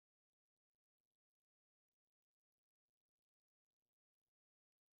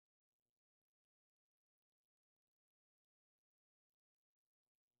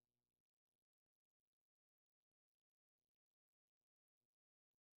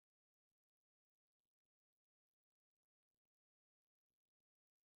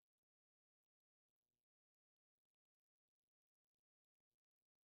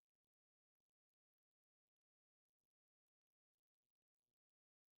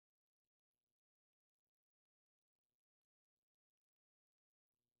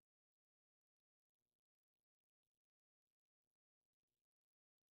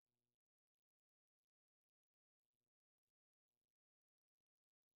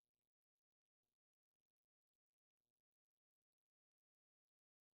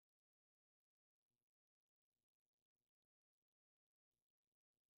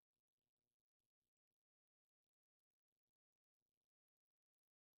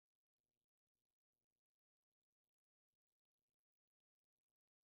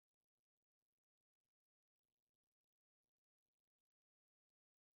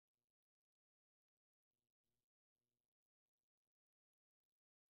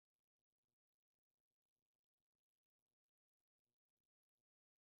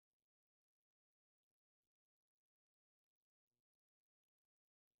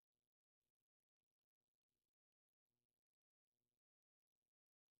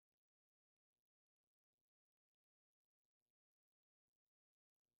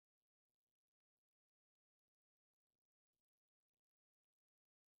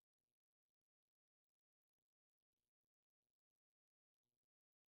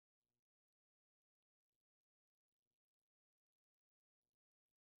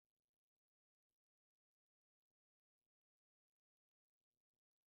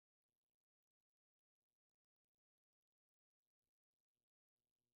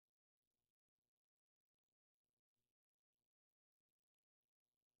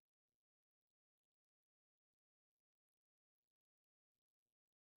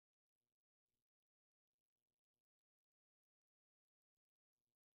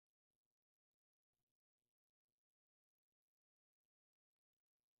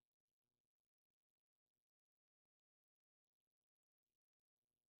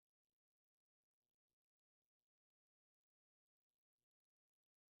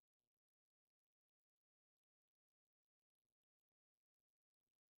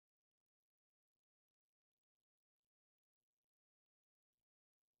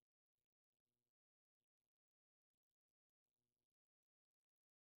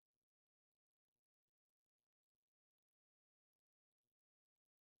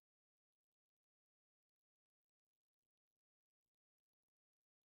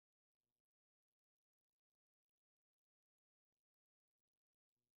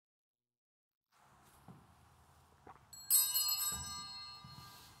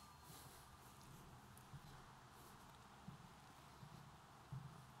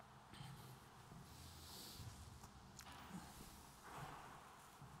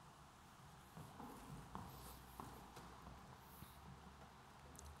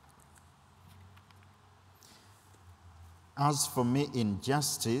As for me in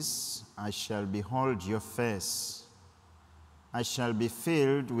justice, I shall behold your face. I shall be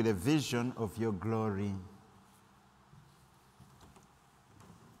filled with a vision of your glory.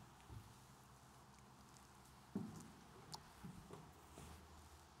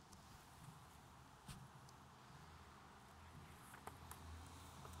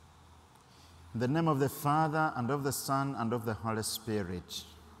 In the name of the Father, and of the Son, and of the Holy Spirit.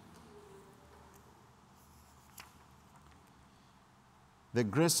 The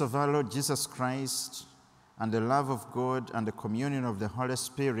grace of our Lord Jesus Christ, and the love of God, and the communion of the Holy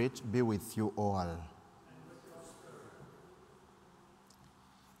Spirit be with you all.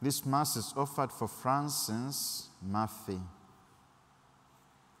 This Mass is offered for Francis Murphy.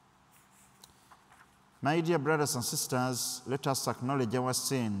 My dear brothers and sisters, let us acknowledge our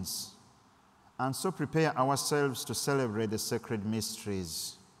sins and so prepare ourselves to celebrate the sacred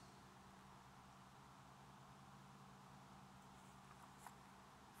mysteries.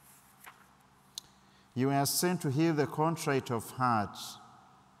 You are sent to heal the contrite of heart.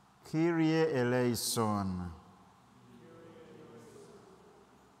 Kyrie eleison.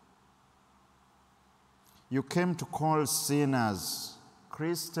 You came to call sinners.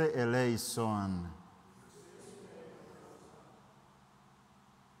 Christe eleison.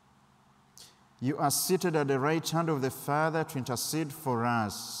 You are seated at the right hand of the Father to intercede for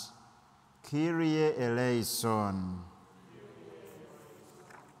us. Kyrie eleison.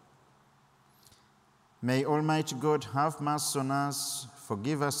 May Almighty God have mercy on us,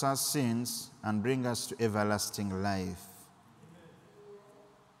 forgive us our sins, and bring us to everlasting life.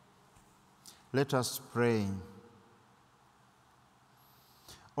 Let us pray.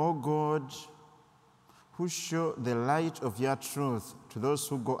 O God, who show the light of your truth to those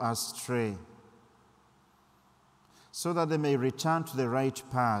who go astray, so that they may return to the right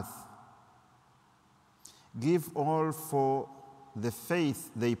path, give all for the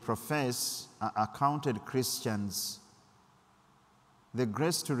faith they profess are accounted Christians the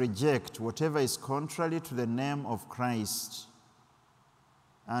grace to reject whatever is contrary to the name of Christ,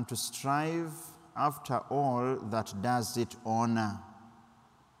 and to strive after all that does it honor.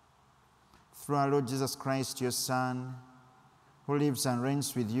 Through our Lord Jesus Christ, your Son, who lives and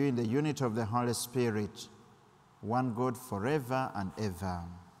reigns with you in the unity of the Holy Spirit, one God forever and ever.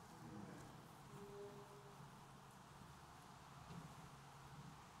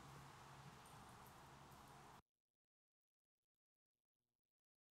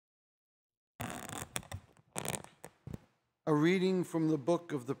 A reading from the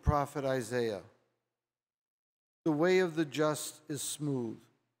book of the prophet Isaiah. The way of the just is smooth.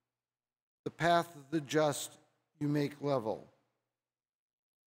 The path of the just you make level.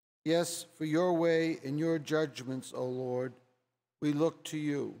 Yes, for your way and your judgments, O Lord, we look to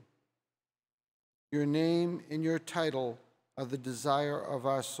you. Your name and your title are the desire of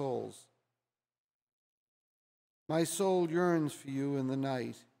our souls. My soul yearns for you in the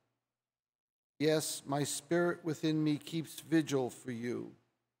night. Yes, my spirit within me keeps vigil for you.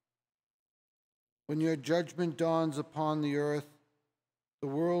 When your judgment dawns upon the earth, the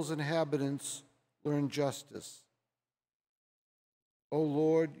world's inhabitants learn justice. O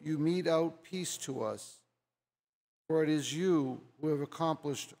Lord, you mete out peace to us, for it is you who have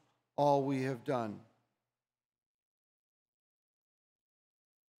accomplished all we have done.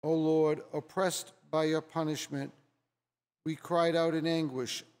 O Lord, oppressed by your punishment, we cried out in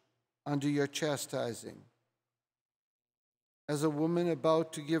anguish under your chastising. As a woman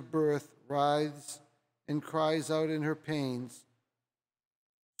about to give birth writhes and cries out in her pains,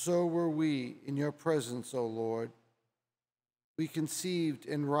 so were we in your presence, O Lord. We conceived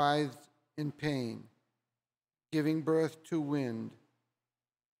and writhed in pain, giving birth to wind.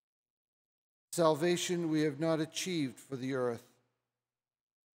 Salvation we have not achieved for the earth.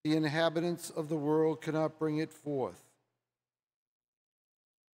 The inhabitants of the world cannot bring it forth.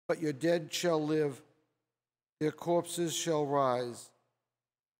 But your dead shall live, their corpses shall rise.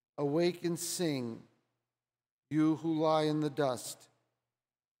 Awake and sing, you who lie in the dust.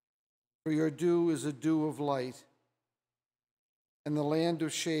 For your dew is a dew of light, and the land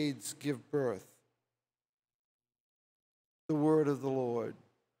of shades give birth. The word of the Lord.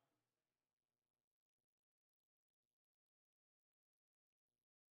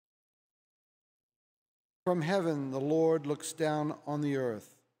 From heaven, the Lord looks down on the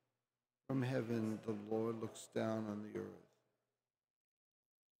earth. From heaven, the Lord looks down on the earth.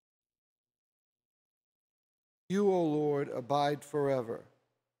 You, O Lord, abide forever,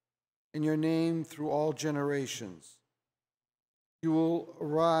 and your name through all generations. You will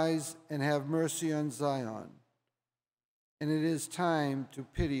arise and have mercy on Zion, and it is time to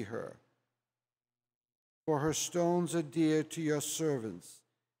pity her. For her stones are dear to your servants,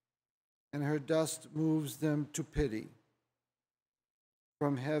 and her dust moves them to pity.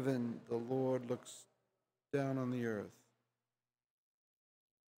 From heaven the Lord looks down on the earth.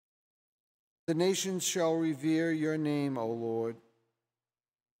 The nations shall revere your name, O Lord,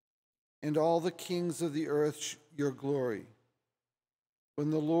 and all the kings of the earth your glory. When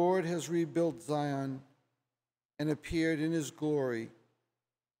the Lord has rebuilt Zion and appeared in his glory,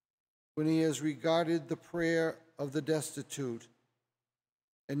 when he has regarded the prayer of the destitute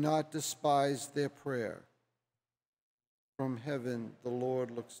and not despised their prayer. From heaven the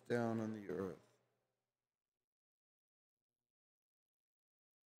Lord looks down on the earth.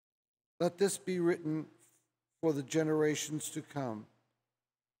 Let this be written for the generations to come,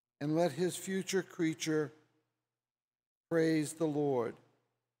 and let his future creature praise the Lord.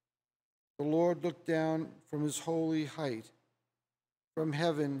 The Lord looked down from his holy height. From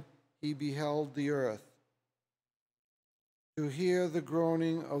heaven he beheld the earth, to hear the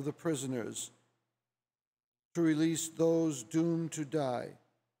groaning of the prisoners, to release those doomed to die.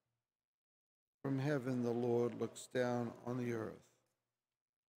 From heaven the Lord looks down on the earth.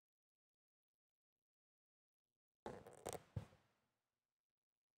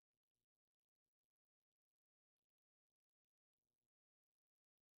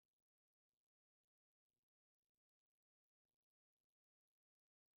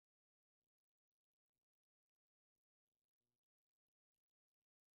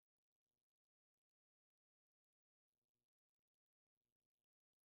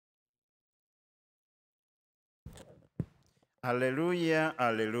 Alleluia,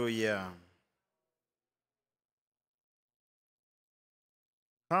 alleluia.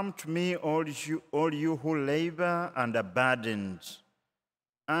 Come to me, all you who labor and are burdened,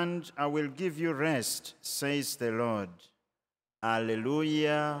 and I will give you rest, says the Lord.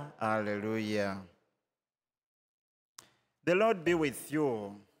 Alleluia, alleluia. The Lord be with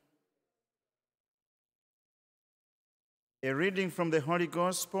you. A reading from the Holy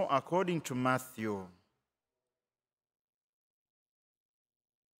Gospel according to Matthew.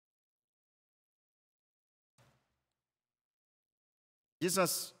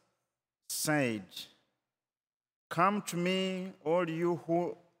 Jesus said, "Come to me, all you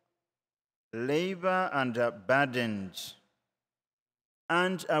who labor and are burdened,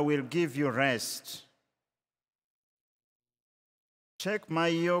 and I will give you rest. Take my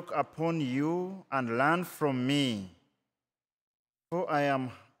yoke upon you and learn from me, for I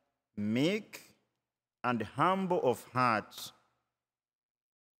am meek and humble of heart,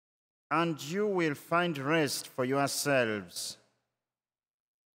 and you will find rest for yourselves.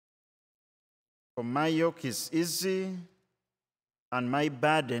 For my yoke is easy and my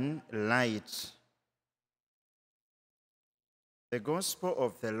burden light." The Gospel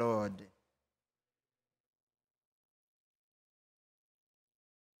of the Lord.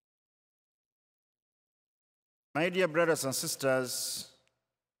 My dear brothers and sisters,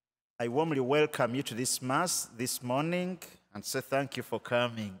 I warmly welcome you to this Mass this morning and say thank you for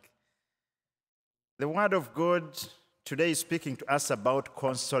coming. The Word of God today is speaking to us about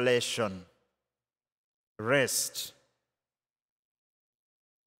consolation, rest.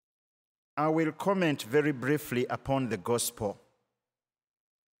 I will comment very briefly upon the Gospel.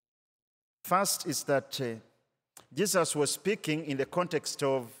 First is that Jesus was speaking in the context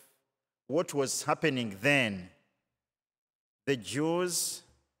of what was happening then. The Jews,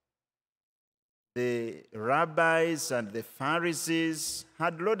 the rabbis, and the Pharisees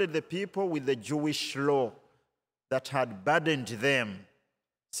had loaded the people with the Jewish law that had burdened them.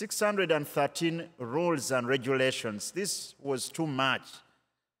 613 rules and regulations. This was too much.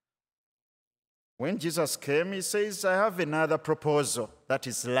 When Jesus came, he says, "I have another proposal that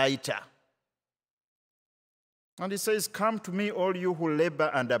is lighter." And he says, "Come to me, all you who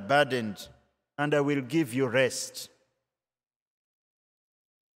labor and are burdened, and I will give you rest."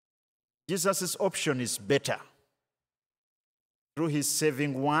 Jesus' option is better through his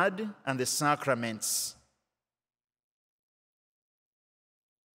saving word and the sacraments.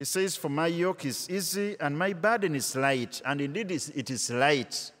 He says, "For my yoke is easy and my burden is light." And indeed it is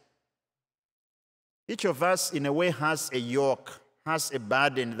light. Each of us in a way has a yoke, has a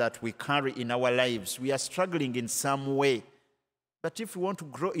burden that we carry in our lives. We are struggling in some way. But if we want to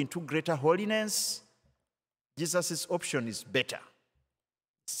grow into greater holiness, Jesus' option is better.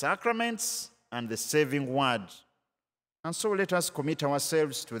 Sacraments and the saving word. And so let us commit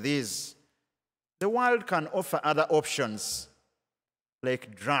ourselves to this. The world can offer other options,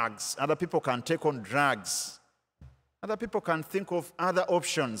 like drugs. Other people can take on drugs. Other people can think of other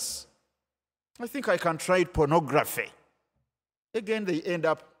options. I think I can try pornography. Again, they end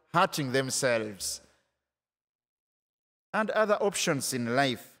up hurting themselves. and other options in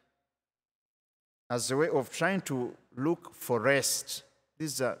life as a way of trying to look for rest.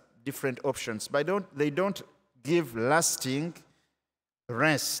 These are different options, but they don't give lasting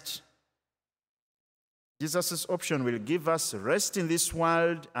rest. Jesus' option will give us rest in this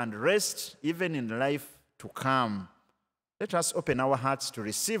world and rest even in life to come. Let us open our hearts to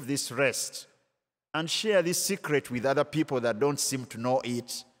receive this rest and share this secret with other people that don't seem to know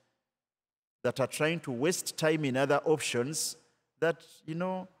it, that are trying to waste time in other options that,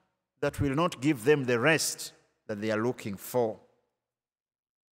 that will not give them the rest that they are looking for.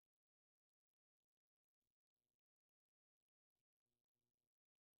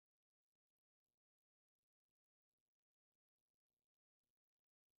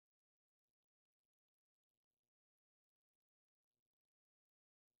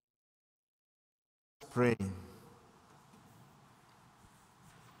 Pray.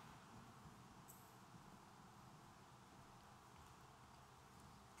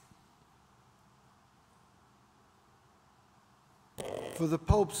 For the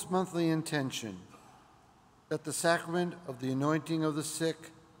Pope's monthly intention that the sacrament of the anointing of the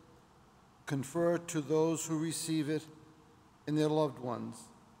sick confer to those who receive it and their loved ones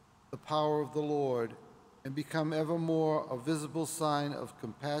the power of the Lord, and become evermore a visible sign of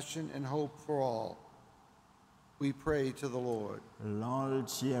compassion and hope for all, we pray to the Lord. Lord,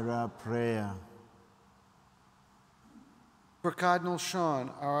 hear our prayer. For Cardinal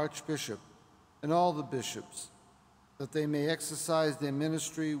Sean, our Archbishop, and all the bishops, that they may exercise their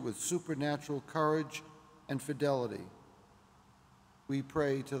ministry with supernatural courage and fidelity, we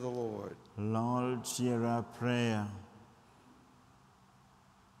pray to the Lord. Lord, hear our prayer.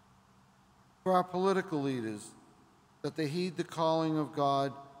 For our political leaders, that they heed the calling of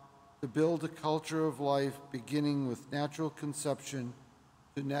God to build a culture of life beginning with natural conception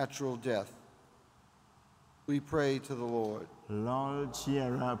to natural death, we pray to the Lord. Lord,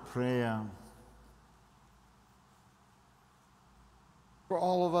 hear our prayer. For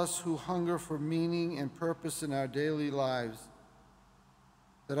all of us who hunger for meaning and purpose in our daily lives,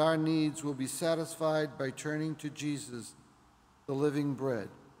 that our needs will be satisfied by turning to Jesus, the living bread,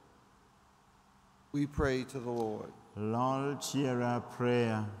 we pray to the Lord. Lord, hear our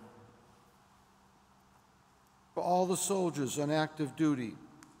prayer. For all the soldiers on active duty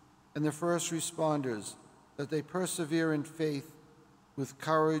and the first responders, that they persevere in faith with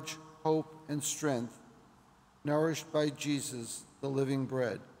courage, hope, and strength, nourished by Jesus, the living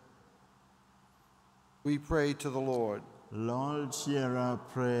bread, we pray to the Lord. Lord, hear our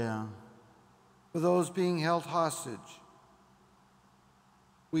prayer. For those being held hostage,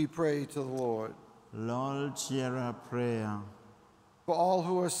 we pray to the Lord. Lord, hear our prayer. For all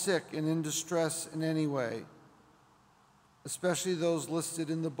who are sick and in distress in any way, especially those listed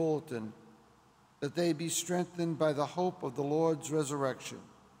in the bulletin, that they be strengthened by the hope of the Lord's resurrection,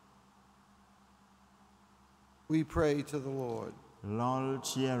 we pray to the Lord. Lord,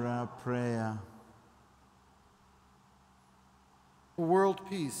 hear our prayer. For world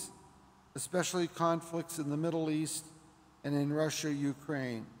peace, especially conflicts in the Middle East and in Russia,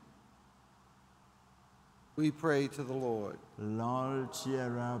 Ukraine, we pray to the Lord. Lord,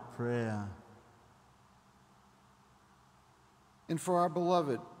 hear our prayer. And for our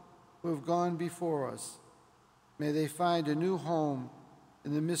beloved who have gone before us, may they find a new home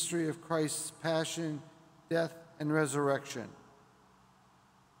in the mystery of Christ's passion, death, and resurrection,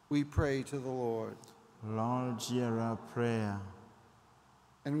 we pray to the Lord. Lord, hear our prayer.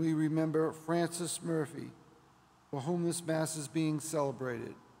 And we remember Francis Murphy, for whom this Mass is being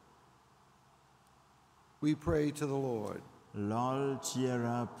celebrated. We pray to the Lord. Lord, hear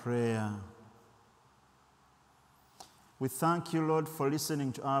our prayer. We thank you, Lord, for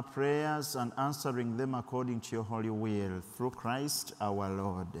listening to our prayers and answering them according to your holy will, through Christ our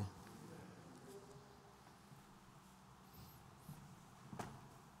Lord.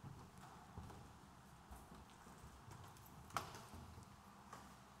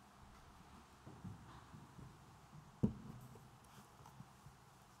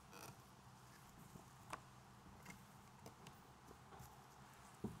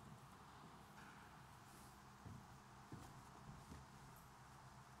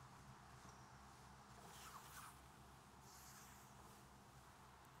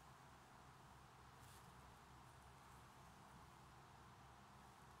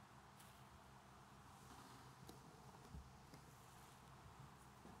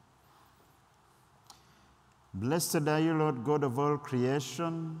 Blessed are you, Lord God of all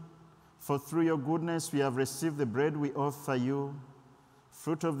creation, for through your goodness we have received the bread we offer you,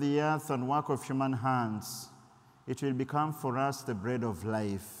 fruit of the earth and work of human hands. It will become for us the bread of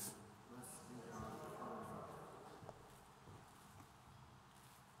life.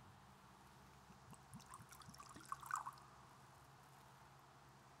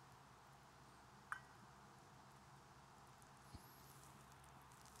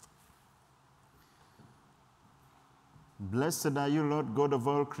 Blessed are you, Lord God of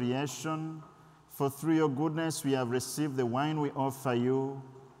all creation, for through your goodness we have received the wine we offer you,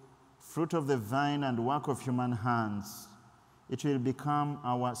 fruit of the vine and work of human hands. It will become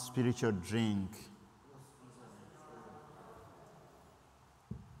our spiritual drink.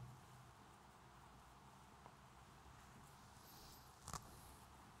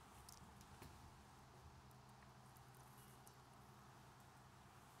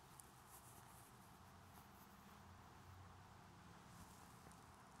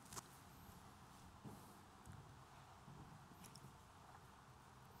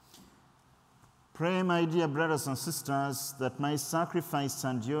 Pray, my dear brothers and sisters, that my sacrifice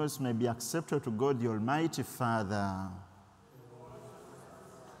and yours may be acceptable to God the Almighty Father.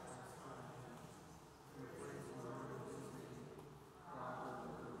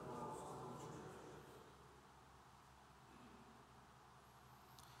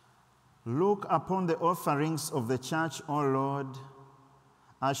 Look upon the offerings of the church, O Lord,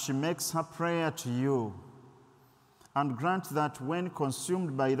 as she makes her prayer to you, and grant that when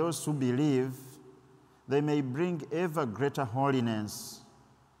consumed by those who believe, they may bring ever greater holiness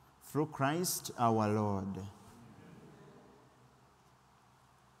through Christ our Lord.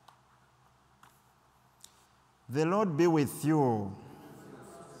 The Lord be with you.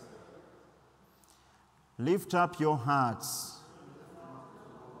 Lift up your hearts.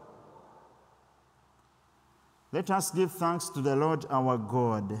 Let us give thanks to the Lord our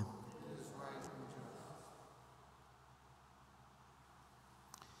God.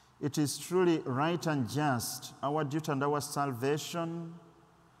 It is truly right and just, our duty and our salvation,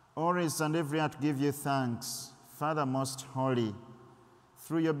 always and everywhere to give you thanks, Father most holy,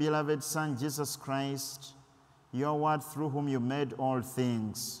 through your beloved Son, Jesus Christ, your word through whom you made all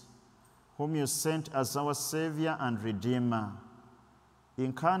things, whom you sent as our Savior and Redeemer,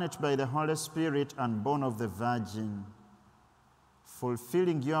 incarnate by the Holy Spirit and born of the Virgin,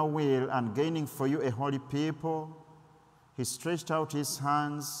 fulfilling your will and gaining for you a holy people. He stretched out his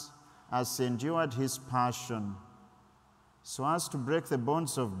hands as he endured his passion, so as to break the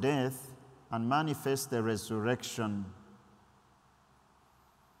bonds of death and manifest the resurrection.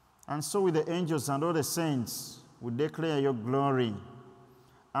 And so with the angels and all the saints, we declare your glory,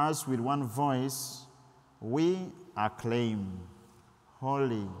 as with one voice we acclaim,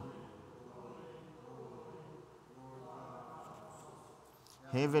 Holy.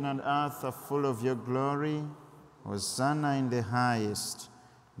 Heaven and earth are full of your glory. Hosanna in the highest.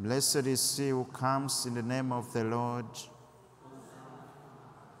 Blessed is he who comes in the name of the Lord.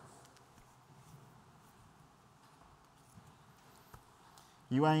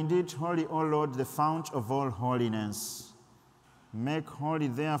 You are indeed holy, O Lord, the fount of all holiness. Make holy,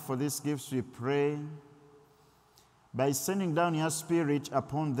 therefore, these gifts, we pray, by sending down your Spirit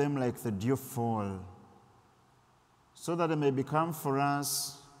upon them like the dew fall, so that they may become for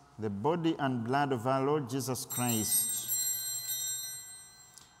us the body and blood of our Lord Jesus Christ.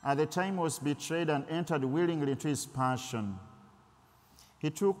 At the time he was betrayed and entered willingly into his passion,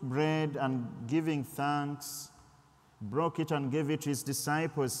 he took bread and, giving thanks, broke it and gave it to his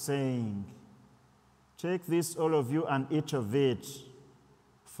disciples, saying, "Take this, all of you, and eat of it,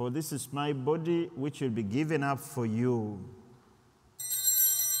 for this is my body, which will be given up for you."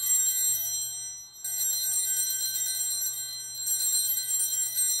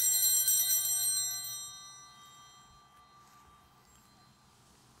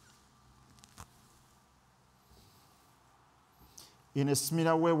 In a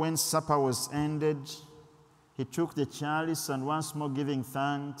similar way, when supper was ended, he took the chalice and, once more giving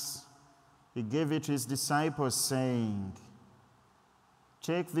thanks, he gave it to his disciples, saying,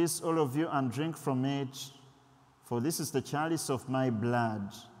 "Take this, all of you, and drink from it, for this is the chalice of my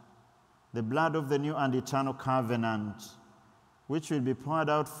blood, the blood of the new and eternal covenant, which will be poured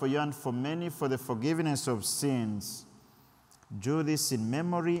out for you and for many for the forgiveness of sins. Do this in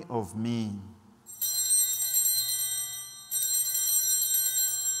memory of me."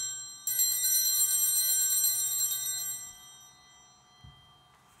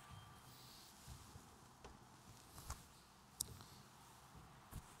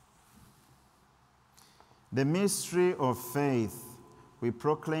 The mystery of faith. We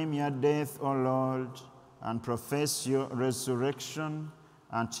proclaim your death, O Lord, and profess your resurrection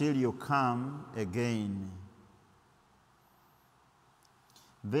until you come again.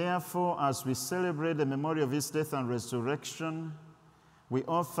 Therefore, as we celebrate the memory of his death and resurrection, we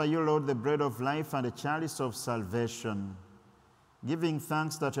offer you, Lord, the bread of life and the chalice of salvation, giving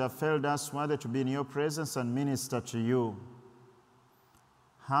thanks that you have felt us worthy to be in your presence and minister to you.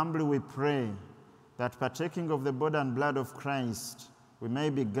 Humbly we pray that, partaking of the body and blood of Christ, we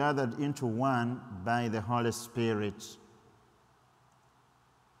may be gathered into one by the Holy Spirit.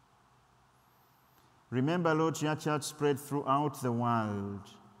 Remember, Lord, your church spread throughout the world,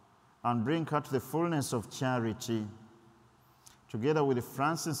 and bring her to the fullness of charity, together with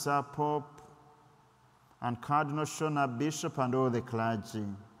Francis, our Pope, and Cardinal Sean, our Bishop, and all the clergy.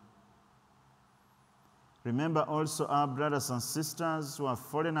 Remember also our brothers and sisters who have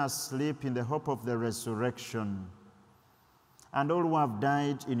fallen asleep in the hope of the resurrection, and all who have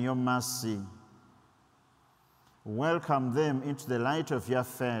died in your mercy. Welcome them into the light of your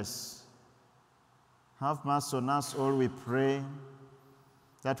face. Have mercy on us all, we pray,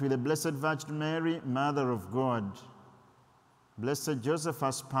 that with the Blessed Virgin Mary, Mother of God, Blessed Joseph,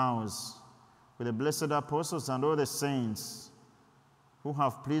 her spouse, with the blessed apostles and all the saints who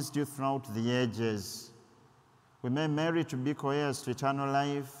have pleased you throughout the ages, we may merit to be co-heirs to eternal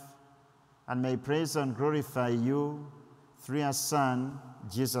life, and may praise and glorify you through your Son,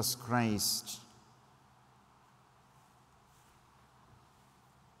 Jesus Christ.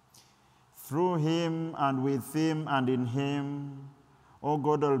 Through him, and with him, and in him, O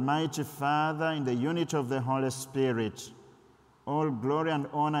God, Almighty Father, in the unity of the Holy Spirit, all glory and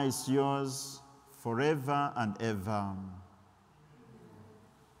honor is yours forever and ever.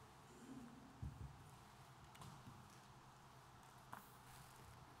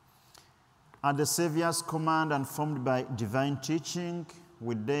 At the Savior's command and formed by divine teaching,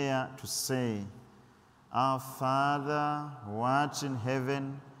 we dare to say, Our Father, who art in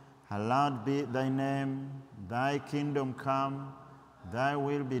heaven, hallowed be thy name, thy kingdom come, thy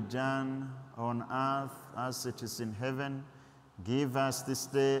will be done on earth as it is in heaven. Give us this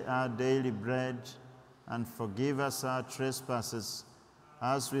day our daily bread, and forgive us our trespasses,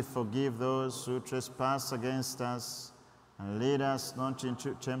 as we forgive those who trespass against us. And lead us not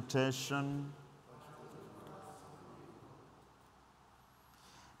into temptation.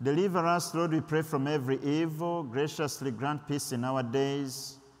 Deliver us, Lord, we pray, from every evil. Graciously grant peace in our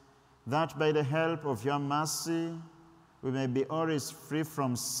days, that by the help of your mercy we may be always free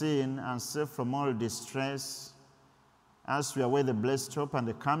from sin and safe from all distress, as we await the blessed hope and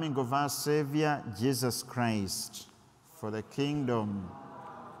the coming of our Savior, Jesus Christ. For the kingdom,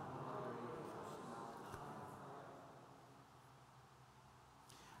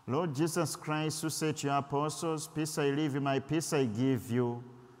 Lord Jesus Christ, who said to your apostles, Peace I leave you, my peace I give you,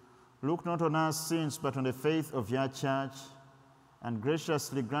 look not on our sins, but on the faith of your church, and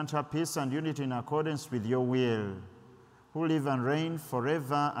graciously grant her peace and unity in accordance with your will, who live and reign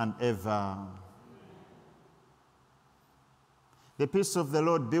forever and ever. The peace of the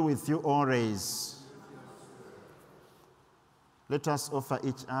Lord be with you always. Let us offer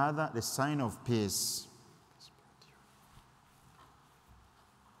each other the sign of peace.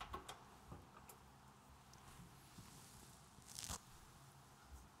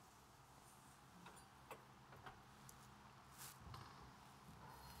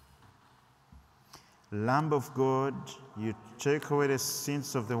 Lamb of God, you take away the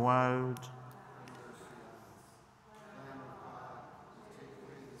sins of the world.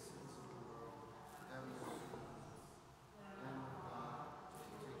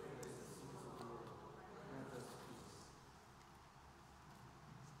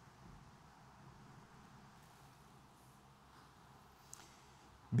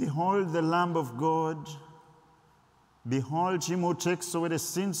 Behold the Lamb of God. Behold him who takes away the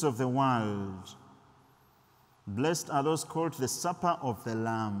sins of the world. Blessed are those called to the supper of the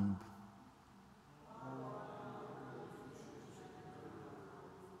Lamb.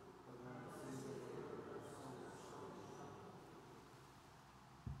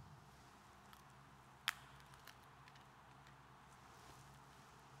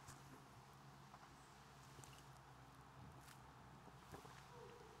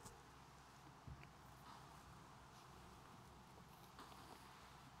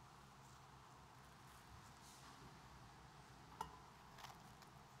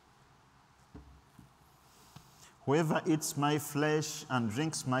 Whoever eats my flesh and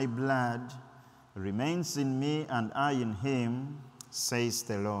drinks my blood remains in me, and I in him, says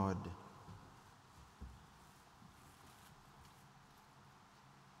the Lord.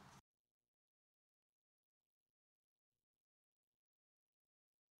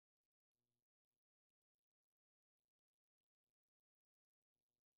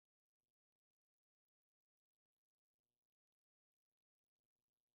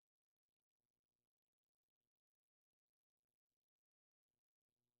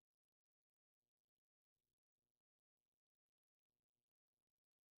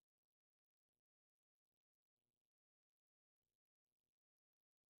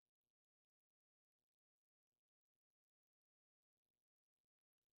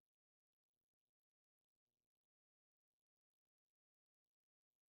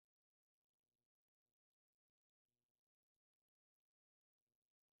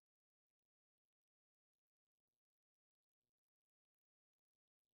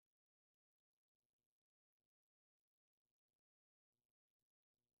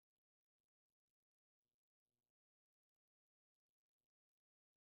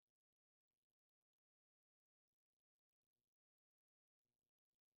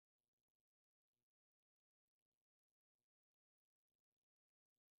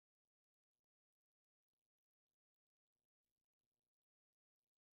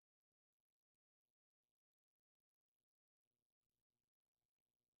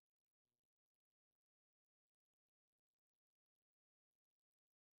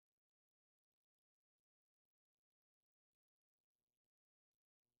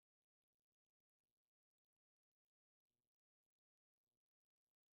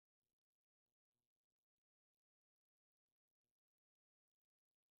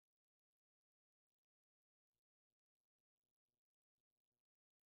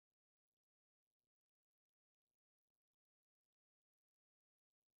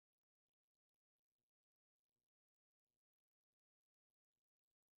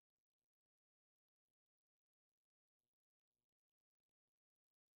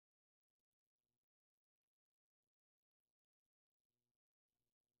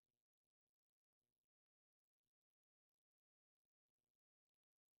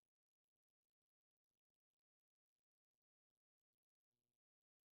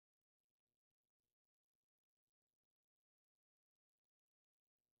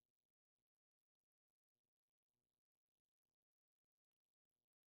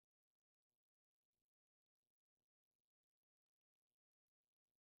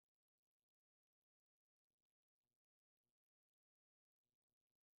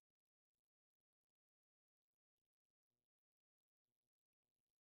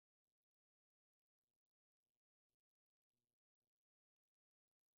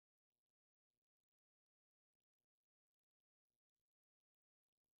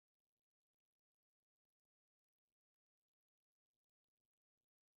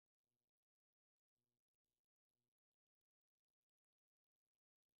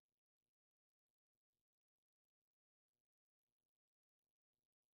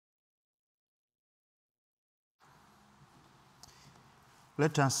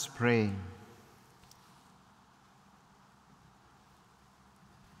 Let us pray.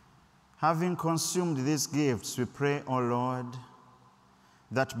 Having consumed these gifts, we pray, O Lord,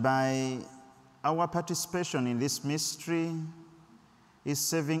 that by our participation in this mystery, its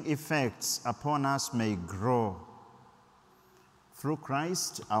saving effects upon us may grow. Through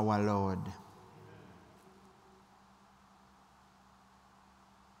Christ our Lord.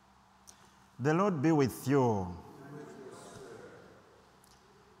 The Lord be with you.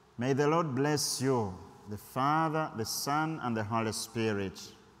 May the Lord bless you, the Father, the Son, and the Holy Spirit.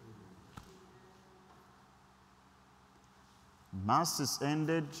 Mass is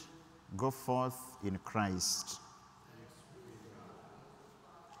ended. Go forth in Christ.